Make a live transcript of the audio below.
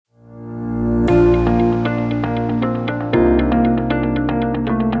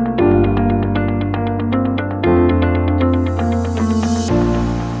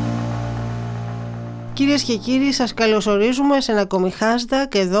Κυρίες και κύριοι, σας καλωσορίζουμε σε ένα ακόμη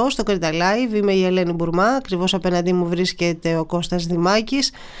hashtag εδώ στο Creta Live. Είμαι η Ελένη Μπουρμά, ακριβώς απέναντί μου βρίσκεται ο Κώστας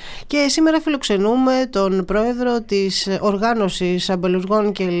Δημάκης και σήμερα φιλοξενούμε τον πρόεδρο της Οργάνωσης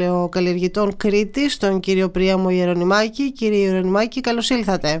Αμπελουργών και Ελαιοκαλλιεργητών Κρήτης, τον κύριο Πρι Ιερωνυma. Κύριε Ιερωνυμάκη, καλώς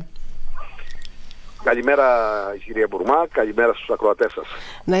ήλθατε. Καλημέρα κυρία Μπουρμά, καλημέρα στους ακροατές σας.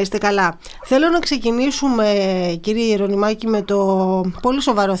 Να είστε καλά. Θέλω να ξεκινήσουμε, κύριε Ιερωνυμάκη, με το πολύ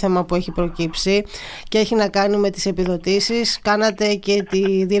σοβαρό θέμα που έχει προκύψει και έχει να κάνει με τις επιδοτήσεις. Κάνατε και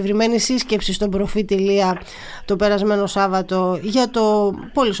τη διευρυμένη σύσκεψη στον Προφή το περασμένο Σάββατο για το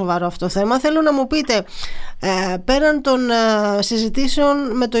πολύ σοβαρό αυτό θέμα. Θέλω να μου πείτε, πέραν των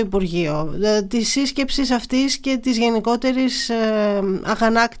συζητήσεων με το Υπουργείο, της σύσκεψης αυτής και της γενικότερης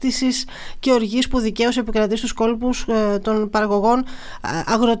αγανάκτησης και οργής που δικαίως επικρατεί στους κόλπους των παραγωγών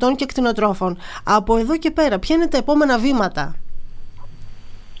αγροτών και κτηνοτρόφων, από εδώ και πέρα ποια είναι τα επόμενα βήματα?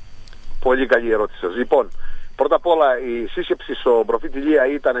 Πολύ καλή ερώτηση σας. Λοιπόν, πρώτα απ' όλα η σύσκεψη στο Προφή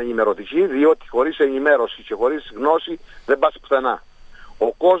ήταν ενημερωτική, διότι χωρίς ενημέρωση και χωρίς γνώση δεν πας πουθενά.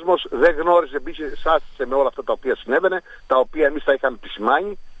 Ο κόσμος δεν γνώριζε, μπήκε, σάστησε με όλα αυτά τα οποία συνέβαινε, τα οποία εμείς τα είχαμε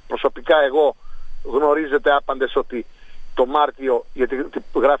επισημάνει. Προσωπικά εγώ γνωρίζετε άπαντες ότι το Μάρτιο, γιατί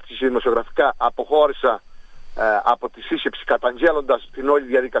γράφτηκε δημοσιογραφικά, αποχώρησα από τη σύσκεψη καταγγέλλοντας την όλη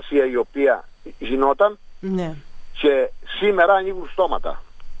διαδικασία η οποία γινόταν. Ναι. Και σήμερα ανοίγουν στόματα.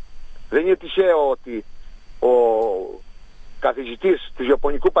 Δεν είναι τυχαίο ότι ο καθηγητής του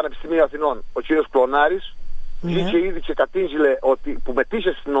Γεωπονικού Πανεπιστημίου Αθηνών, ο κύριος Κλωνάρης, βγήκε ήδη και κατήγγειλε ότι, που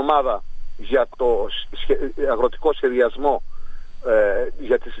μετήχε στην ομάδα για το αγροτικό σχεδιασμό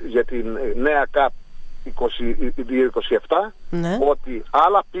για την νέα ΚΑΠ 2027, ναι, ότι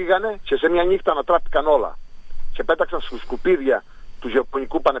άλλα πήγανε και σε μια νύχτα ανατράπηκαν όλα και πέταξαν στους σκουπίδια του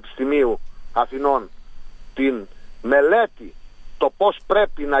Γεωπονικού Πανεπιστημίου Αθηνών την μελέτη, το πώς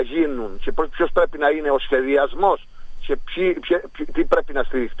πρέπει να γίνουν και ποιος πρέπει να είναι ο σχεδιασμός και τι πρέπει να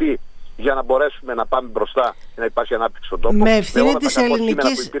στηριχτεί για να μπορέσουμε να πάμε μπροστά και να υπάρχει ανάπτυξη στον τόπο. Με ευθύνη της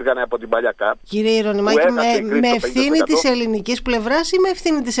ελληνικής... που υπήρχαν από την παλιά ΚΑΠ. Κύριε Ιερωνυμάκη, με ευθύνη της ελληνικής πλευράς ή με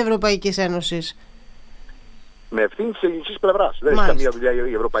ευθύνη της Ευρωπαϊκής Ένωσης? Με ευθύνη της ελληνικής πλευράς. Δεν έχει καμία δουλειά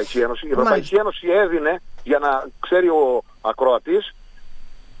η Ευρωπαϊκή Ένωση. Η Ευρωπαϊκή Ένωση έδινε, για να ξέρει ο ακροατής,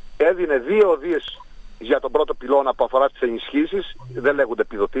 έδινε 2 δις για τον πρώτο πυλώνα που αφορά τις ενισχύσεις. Δεν λέγονται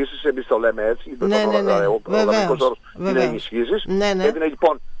επιδοτήσεις, εμείς το λέμε έτσι. Ναι, ο λαϊκός όρος είναι ενισχύσεις. Έδινε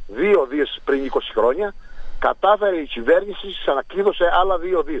λοιπόν 2 δις πριν 20 χρόνια. Κατάφερε η κυβέρνηση, ξανακλείδωσε άλλα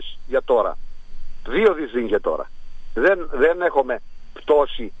 2 δις για τώρα. 2 δις δίνει για τώρα. Δεν έχουμε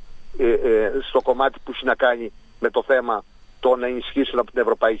πτώση στο κομμάτι που έχει να κάνει με το θέμα των ενισχύσεων από την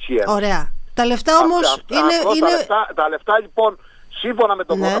Ευρωπαϊκή Ένωση. Ωραία. Τα λεφτά όμως τα λεφτά λοιπόν, σύμφωνα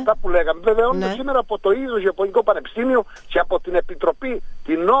με αυτά που λέγαμε, βεβαιώνονται σήμερα από το ίδιο Γεωπονικό Πανεπιστήμιο και από την Επιτροπή,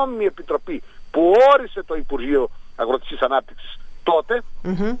 την νόμιμη Επιτροπή που όρισε το Υπουργείο Αγροτικής Ανάπτυξης τότε,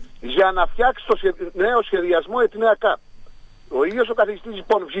 για να φτιάξει το νέο σχεδιασμό για τη νέα ΚΑΠ. Ο ίδιος ο καθηγητής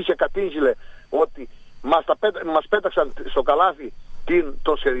λοιπόν βγήκε κατήγγειλε ότι μας πέταξαν στο καλάθι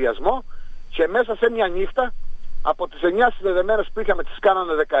τον σχεδιασμό και μέσα σε μια νύχτα από τις 9 συνδεδεμένες που είχαμε τις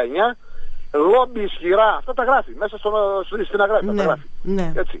κάνανε 19, λόμπι ισχυρά, αυτά τα γράφει μέσα στην αγράφη, τα γράφει.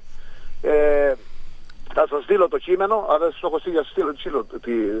 Έτσι. Θα σας στείλω το κείμενο, αλλά δεν σας το έχω στείλει, θα στείλω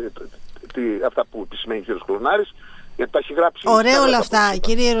αυτά που επισημαίνει ο κ. Κλωνάρης, γιατί τα έχει γράψει. Ωραία όλα αυτά,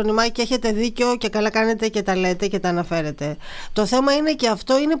 κύριε Ιερωνυμάκη, έχετε δίκιο και καλά κάνετε και τα λέτε και τα αναφέρετε. Το θέμα είναι και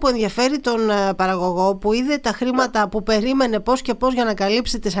αυτό είναι που ενδιαφέρει τον παραγωγό, που είδε τα χρήματα που περίμενε πώς και πώς για να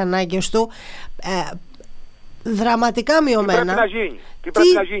καλύψει τις ανάγκες του δραματικά μειωμένα. Τι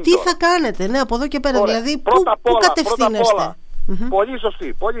πρέπει να γίνει τι θα κάνετε, ναι, από εδώ και πέρα? Ωραία. Δηλαδή πού κατευθύνεστε? Πολύ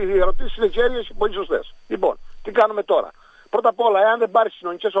σωστή. Οι ερωτήσεις είναι κέρδιες και πολύ σωστές. Λοιπόν, τι κάνουμε τώρα? Πρώτα απ' όλα, εάν δεν πάρεις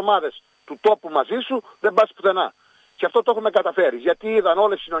κοινωνικές ομάδες του τόπου μαζί σου, δεν πας πουθενά. Και αυτό το έχουμε καταφέρει. Γιατί είδαν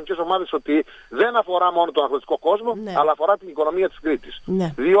όλες οι κοινωνικές ομάδες ότι δεν αφορά μόνο τον αγροτικό κόσμο, αλλά αφορά την οικονομία της Κρήτης.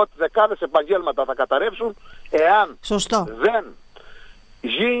 Διότι δεκάδες επαγγέλματα θα καταρρεύσουν εάν δεν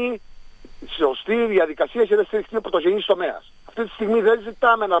γίνει σωστή διαδικασία και δεν στηριχτεί ο πρωτογενής τομέας. Αυτή τη στιγμή δεν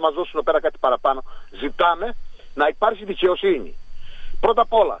ζητάμε να μας δώσουν εδώ πέρα κάτι παραπάνω. Ζητάμε να υπάρξει δικαιοσύνη. Πρώτα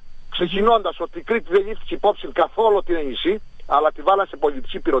απ' όλα, ξεκινώντας ότι η Κρήτη δεν λήφθηκε υπόψη καθόλου την νησί, αλλά τη βάλαν σε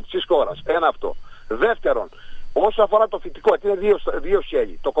πολιτική πυρωτικής χώρας. Ένα αυτό. Δεύτερον, όσο αφορά το φυτικό, είναι δύο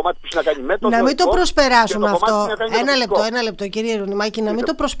σχέδη. Το κομμάτι που έχει να κάνει με το να μην το προσπεράσουμε αυτό. Ένα λεπτό, κύριε Ιερωνυμάκη, να μην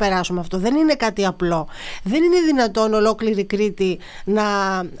το προσπεράσουμε αυτό. Δεν είναι κάτι απλό. Δεν είναι δυνατόν ολόκληρη Κρήτη να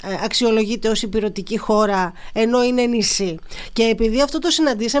αξιολογείται ως υπηρετική χώρα ενώ είναι νησί. Και επειδή αυτό το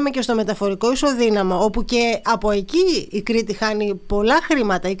συναντήσαμε και στο μεταφορικό ισοδύναμο, όπου και από εκεί η Κρήτη χάνει πολλά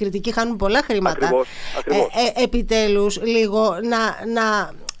χρήματα, οι Κρητικοί χάνουν πολλά χρήματα. Ακριβώς. Επιτέλους, λίγο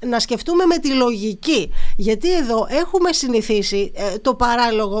να να σκεφτούμε με τη λογική. Γιατί εδώ έχουμε συνηθίσει το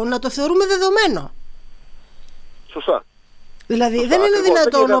παράλογο να το θεωρούμε δεδομένο. Σωστά. Δηλαδή Σωστά, δεν είναι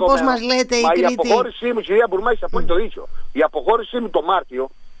δυνατόν, όπως μας λέτε οι Κρήτοι. Η αποχώρησή μου, κυρία Μπουρμά, έχει απόλυτο δίκιο. Η αποχώρησή μου το Μάρτιο,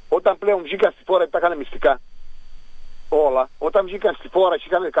 όταν πλέον βγήκαν στη φόρα, τα είχαν μυστικά όλα, όταν βγήκαν στη φόρα και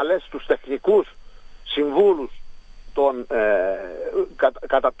είχαν καλέσει τους τεχνικούς συμβούλους των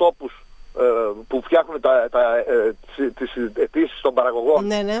κατατόπους που φτιάχνουν τις αιτήσεις των παραγωγών,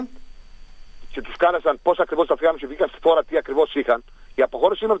 ναι. Και τους κάνασαν πώς ακριβώς τα φτιάχνουν και βγήκαν στη φόρα τι ακριβώς είχαν. Η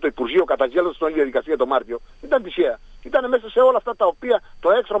αποχώρηση με το Υπουργείο καταγγέλλοντας την όλη διαδικασία το Μάρτιο ήταν τυχαία. Ήταν μέσα σε όλα αυτά τα οποία,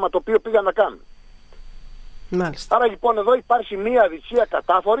 το έξτρωμα το οποίο πήγαν να κάνουν. Μάλιστα. Άρα λοιπόν εδώ υπάρχει μια αδικία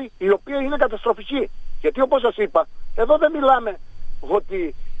κατάφορη η οποία είναι καταστροφική. Γιατί όπως σας είπα, εδώ δεν μιλάμε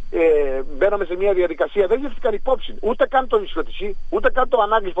ότι μπαίναμε σε μια διαδικασία, δεν λήφθηκαν υπόψη ούτε καν το νησιωτική, ούτε καν το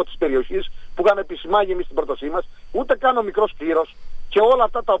ανάγλυφο της περιοχής που είχαμε επισημάνει εμείς στην πρότασή μας, ούτε καν ο μικρός κλήρος και όλα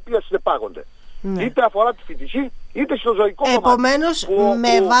αυτά τα οποία συνεπάγονται. Ναι. Είτε αφορά τη φυτική, είτε στο ζωικό κομμάτι. Επομένως,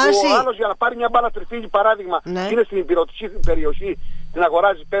 με βάση... Ο άλλος για να πάρει μια μπάλα τριφύλι, παράδειγμα, ναι, είναι στην υπηρετική περιοχή, την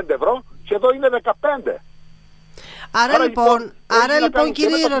αγοράζει 5 ευρώ και εδώ είναι 15. Άρα λοιπόν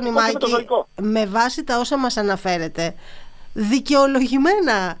κύριε Ιερωνυμάκη, με βάση τα όσα μας αναφέρετε,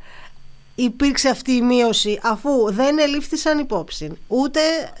 δικαιολογημένα υπήρξε αυτή η μείωση, αφού δεν ελήφθησαν υπόψη ούτε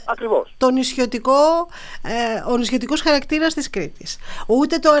ο νησιωτικός χαρακτήρας της Κρήτης,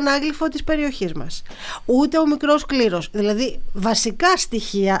 ούτε το ανάγλυφο της περιοχής μας, ούτε ο μικρός κλήρος. Δηλαδή βασικά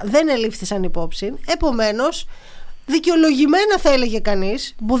στοιχεία δεν ελήφθησαν υπόψη. Επομένως, δικαιολογημένα θα έλεγε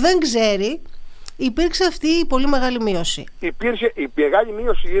κανείς που δεν ξέρει, υπήρξε αυτή η πολύ μεγάλη μείωση. Η μεγάλη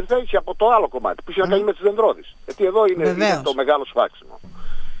μείωση ήρθε και από το άλλο κομμάτι που είχε να κάνει με τις δεντρώδεις. Γιατί εδώ είναι το μεγάλο σφάξιμο.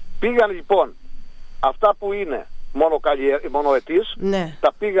 Πήγαν λοιπόν αυτά που είναι μονοετής, ναι,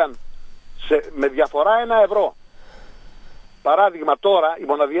 τα πήγαν με διαφορά 1 ευρώ. Παράδειγμα τώρα, η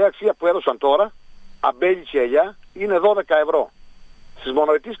μοναδιαία αξία που έδωσαν τώρα, αμπέλι και ελιά, είναι 12 ευρώ. Στις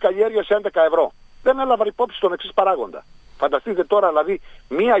μονοετής καλλιέργειας 11 ευρώ. Δεν έλαβαν υπόψη τον εξής παράγοντα. Φανταστείτε τώρα δηλαδή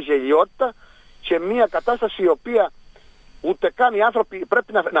μία γελιότητα και μία κατάσταση η οποία ούτε καν οι άνθρωποι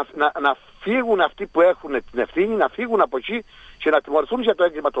πρέπει να φύγουν, αυτοί που έχουν την ευθύνη, να φύγουν από εκεί και να τιμωρηθούν για το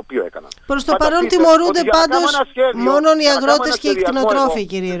έγκλημα το οποίο έκαναν. Προς το παρόν τιμωρούνται πάντως μόνο οι αγρότες και οι κτηνοτρόφοι,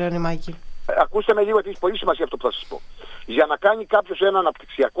 κύριε Ιερωνυμάκη. Ακούστε με λίγο, γιατί έχει πολύ σημασία αυτό που θα σας πω. Για να κάνει κάποιος ένα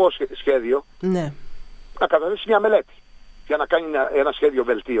αναπτυξιακό σχέδιο, ναι, να καταθέσει μια μελέτη. Για να κάνει ένα σχέδιο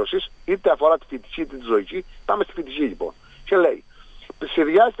βελτίωσης, είτε αφορά τη φυτική είτε τη ζωική, πάμε στη φυτική λοιπόν. Και λέει,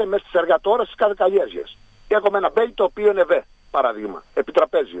 συνδυάζεται μέσα στις εργατόρες της κάθε καλλιέργειας. Έχουμε ένα μπέλι το οποίο είναι βε, παράδειγμα,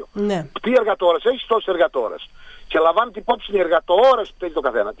 επιτραπέζιο. Ναι. Τι εργατόρες έχεις, τόσες εργατόρες. Και λαμβάνει την υπόψη οι εργατόρες που έχει το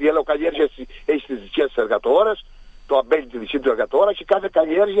καθένα. Τι ελαιοκαλλιέργεια έχει τις δικές της εργατόρες, το αμπέλι τη δική του εργατόρα και κάθε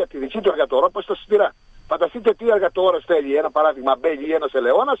καλλιέργεια τη δική του εργατόρα, όπως τα σιτηρά. Φανταστείτε τι εργατόρες θέλει ένα παράδειγμα αμπέλι ή ένας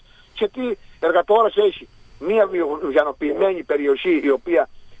ελαιώνας και τι εργατόρες έχει μια βιογενοποιημένη περιοχή η οποία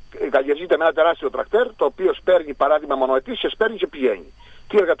καλλιεργείται με ένα τεράστιο τρακτέρ, το οποίο σπέρνει παράδειγμα μονοετής και σπέρνει και πηγαίνει.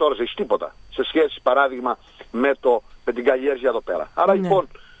 Τι εργατόρες έχει, τίποτα σε σχέση παράδειγμα με την καλλιέργεια εδώ πέρα. Άρα λοιπόν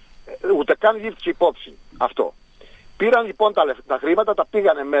ούτε καν λήφθηκε υπόψη αυτό. Πήραν λοιπόν τα χρήματα, τα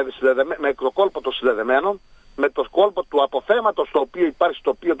πήγανε με το κόλπο των συνδεδεμένων, με το κόλπο του αποθέματος το οποίο υπάρχει, στο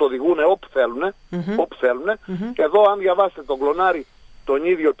οποίο το οδηγούν όπου θέλουν. Εδώ αν διαβάσετε τον Κλωνάρη, τον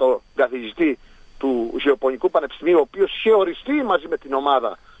ίδιο τον καθηγητή του Γεωπονικού Πανεπιστημίου, ο οποίος είχε οριστεί μαζί με την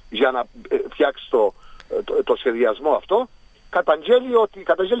ομάδα για να φτιάξει το σχεδιασμό αυτό,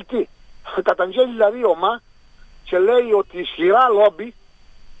 καταγγέλει τι. Καταγγέλει δηλαδή ομά και λέει ότι ισχυρά λόμπι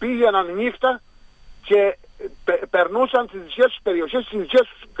πήγαιναν νύχτα και περνούσαν τις δικές τους περιοχές, τις δικές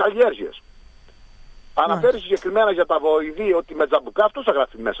τους καλλιέργειες. Αναφέρει συγκεκριμένα για τα βοηδή ότι με τζαμπουκά αυτός θα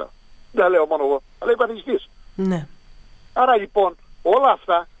γράφει μέσα. Δεν λέω μόνο εγώ, αλλά λέει ο καθηγητής. Ναι. Άρα λοιπόν όλα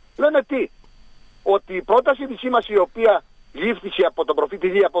αυτά λένε τι. Ότι η πρόταση δική μας η οποία λήφθηκε από τον προφήτη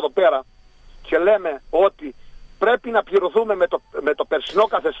Λία από εδώ πέρα και λέμε ότι πρέπει να πληρωθούμε με το περσινό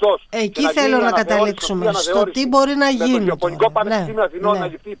καθεστώς. Εκεί θέλω να καταλήξουμε. Στο τι μπορεί να γίνει. Με το Γεωπονικό Πανεπιστήμιο Αθηνών να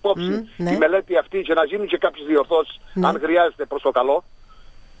ληφθεί υπόψη τη μελέτη αυτή και να γίνουν και κάποιες διορθώσεις αν χρειάζεται προς το καλό.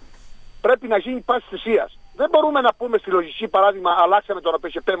 Πρέπει να γίνει πάση θυσίας. Δεν μπορούμε να πούμε στη λογική παράδειγμα αλλάξαμε τον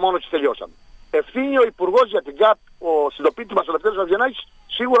ΑΠΕΣΕΠ μόνο και τελειώσαμε. Ευθύνη ο Υπουργός για την ΚΑΠ, ο συντοπίτης μας ο Λευτέρης Αβγενάκης,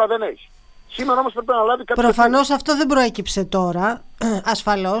 σίγουρα δεν έχει. Σήμερα όμως πρέπει να λάβει κάτι. Προφανώς αυτό δεν προέκυψε τώρα,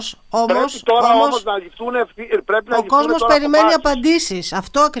 ασφαλώς. Όμως, πρέπει τώρα όμως να ληφθούν ο κόσμος περιμένει απαντήσεις.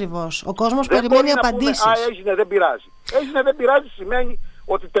 Αυτό ακριβώς. Ο κόσμος περιμένει απαντήσεις. Έγινε, δεν πειράζει. Έγινε, δεν πειράζει σημαίνει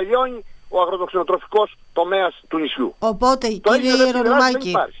ότι τελειώνει ο αγροτοκτηνοτροφικός τομέας του νησιού. Οπότε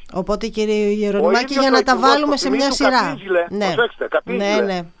κύριε Ιερωνυμάκη, για να τα βάλουμε σε μια σειρά. Προσέξτε,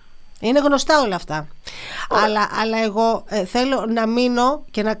 Κατήγγειλε. Είναι γνωστά όλα αυτά. Αλλά εγώ θέλω να μείνω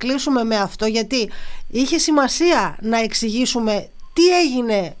και να κλείσουμε με αυτό, γιατί είχε σημασία να εξηγήσουμε τι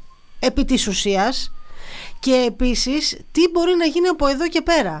έγινε επί της ουσίας και επίσης τι μπορεί να γίνει από εδώ και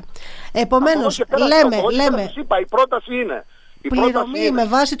πέρα. Επομένως, λέμε η πρόταση είναι πληρωμή με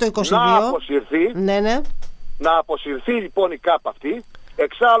βάση το 22 να αποσυρθεί. Ναι. Να αποσυρθεί λοιπόν η ΚΑΠ αυτή.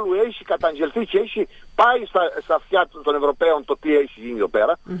 Εξάλλου έχει καταγγελθεί και έχει πάει στα αυτιά των Ευρωπαίων το τι έχει γίνει εδώ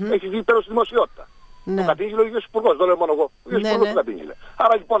πέρα. Έχει βγει πέρα στη δημοσιότητα. Το κατήγγειλε ο ίδιος Υπουργός, δεν λέω μόνο εγώ. Ο ίδιος Υπουργός το κατήγγειλε.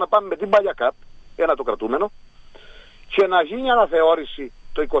 Άρα λοιπόν να πάμε με την παλιά ΚΑΠ, ένα το κρατούμενο, και να γίνει αναθεώρηση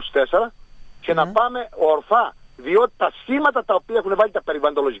το 24 και να πάμε ορθά. Διότι τα σχήματα τα οποία έχουν βάλει τα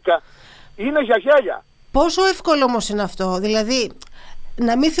περιβαλλοντολογικά είναι για γέλια. Πόσο εύκολο όμως είναι αυτό, δηλαδή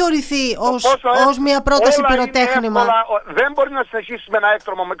να μην θεωρηθεί ως μια πρόταση πυροτέχνημα? Δεν μπορεί να συνεχίσει με ένα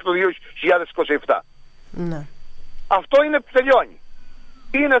έκτρωμα μέχρι το 2027. Ναι. Αυτό είναι που τελειώνει.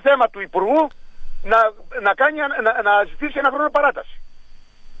 Είναι θέμα του Υπουργού να ζητήσει ένα χρόνο παράταση.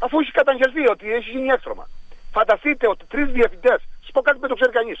 Αφού έχει καταγγελθεί ότι έχει γίνει έκτρωμα. Φανταστείτε ότι 3 διευθυντές, σας πω κάτι που δεν το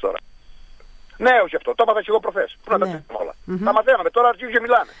ξέρει κανείς τώρα. Ναι, όχι αυτό, το έμαθα και εγώ προφές. Πού να τα πούμε όλα. Τα μαθαίναμε, τώρα αρχίζουν και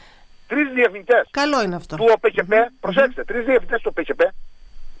μιλάνε. 3 διευθυντές του ΟΠΚΠ, προσέξτε, 3 διευθυντές του ΟΠΚΠ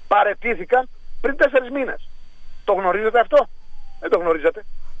παραιτήθηκαν πριν 4 μήνες. Το γνωρίζετε αυτό? Δεν το γνωρίζετε.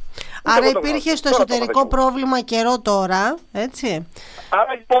 Άρα υπήρχε στο εσωτερικό πρόβλημα καιρό τώρα, έτσι.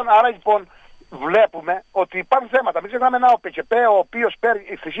 Άρα λοιπόν βλέπουμε ότι υπάρχουν θέματα. Μην ξεχνάμε ένα ΟΠΚΠ ο οποίος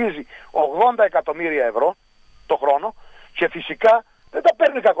στοιχίζει 80 εκατομμύρια ευρώ το χρόνο και φυσικά δεν τα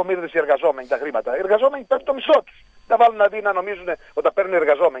παίρνουν οι κακομοίριδες οι εργαζόμενοι τα χρήματα. Οι εργαζόμενοι παίρνουν το μισθό τους. Δεν βάλουν να νομίζουν ότι τα παίρνουν οι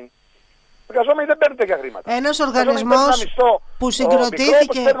εργαζόμενοι. Οι εργαζόμενοι δεν παίρνουν τέτοια χρήματα. Ένας οργανισμός που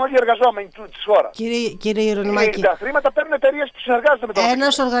συγκροτήθηκε. Παίρνουν όλοι οι εργαζόμενοι της χώρας. Κύριε Ιερωνυμάκη, τα χρήματα παίρνουν εταιρείες που συνεργάζονται με τον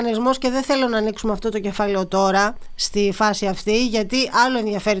ένας οργανισμός, και δεν θέλω να ανοίξουμε αυτό το κεφάλαιο τώρα, στη φάση αυτή, γιατί άλλο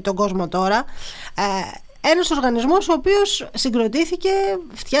ενδιαφέρει τον κόσμο τώρα. Ένας οργανισμός ο οποίος συγκροτήθηκε,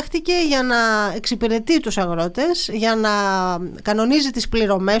 φτιάχτηκε για να εξυπηρετεί τους αγρότες, για να κανονίζει τις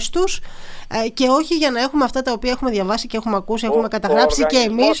πληρωμές τους και όχι για να έχουμε αυτά τα οποία έχουμε διαβάσει και έχουμε ακούσει, έχουμε καταγράψει και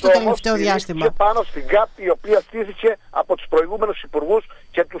εμείς το τελευταίο διάστημα. Και πάνω στην ΚΑΠ, η οποία στήθηκε από τους προηγούμενους υπουργούς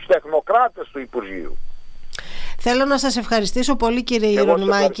και τους τεχνοκράτες του Υπουργείου. Θέλω να σας ευχαριστήσω πολύ, κύριε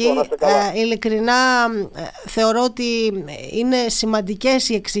Ιερωνυμάκη. Ειλικρινά θεωρώ ότι είναι σημαντικές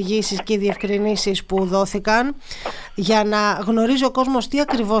οι εξηγήσεις και οι διευκρινήσεις που δόθηκαν για να γνωρίζει ο κόσμος τι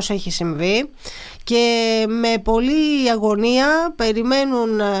ακριβώς έχει συμβεί, και με πολλή αγωνία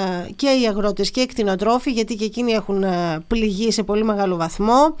περιμένουν και οι αγρότες και οι κτηνοτρόφοι, γιατί και εκείνοι έχουν πληγεί σε πολύ μεγάλο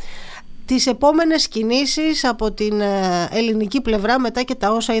βαθμό, τις επόμενες κινήσεις από την ελληνική πλευρά μετά και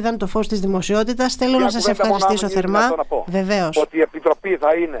τα όσα είδαν το φως της δημοσιότητας. Θέλω να σας ευχαριστήσω θερμά. Βεβαίως. Ότι η Επιτροπή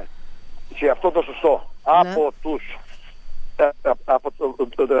θα είναι, και αυτό το σωστό,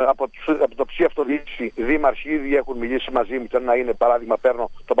 από το ψή αυτοδιοίκηση, δήμαρχοι ήδη έχουν μιλήσει μαζί μου. Ήταν να είναι παράδειγμα, παίρνω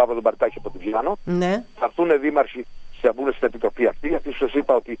τον Παύλο τον Παρτάκη από την Βιάνο. Θα έρθουν δήμαρχοι να μπουν στην Επιτροπή αυτή, γιατί σας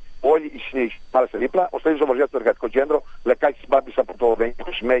είπα ότι όλοι οι συνέχεια μάλιστα δίπλα. Ο Στέλιος Ομοριάς στο Εργατικό Κέντρο, Λεκάκης Μπάμπης από το Οβενί,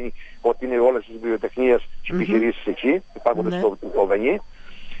 που σημαίνει ότι είναι όλες τις βιοτεχνίες και επιχειρήσεις εκεί, υπάρχονται στο Οβενί.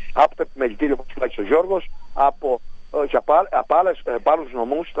 Από το επιμελητήριο που φυλάξει ο Γιώργος, από άλλους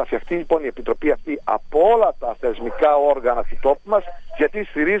νομούς. Θα φτιαχτεί λοιπόν η Επιτροπή αυτή από όλα τα θεσμικά όργανα του τόπου μας, γιατί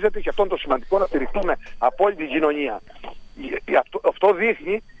στηρίζεται, και αυτό είναι το σημαντικό, να στηριχτούμε από όλη την κοινωνία. Αυτό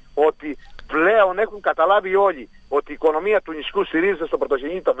δείχνει ότι πλέον έχουν καταλάβει όλοι ότι η οικονομία του νησιού στηρίζεται στο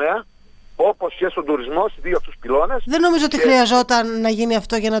πρωτογενή τομέα, όπως και στον τουρισμό, στις δύο αυτούς πυλώνες. Δεν νομίζω ότι χρειαζόταν να γίνει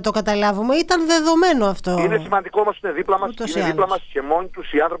αυτό για να το καταλάβουμε. Ήταν δεδομένο αυτό. Είναι σημαντικό όμως, είναι δίπλα μας, και μόνοι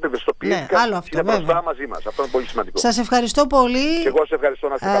τους οι άνθρωποι ευαισθητοποιήθηκαν. Άλλο αυτό, είναι μπροστά μαζί μας. Αυτό είναι πολύ σημαντικό. Σας ευχαριστώ πολύ. Και εγώ σε ευχαριστώ,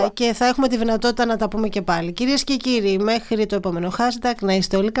 να είστε καλά. Και θα έχουμε τη δυνατότητα να τα πούμε και πάλι. Κυρίες και κύριοι, μέχρι το επόμενο hashtag, να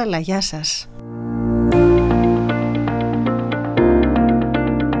είστε όλοι καλά. Γεια σας.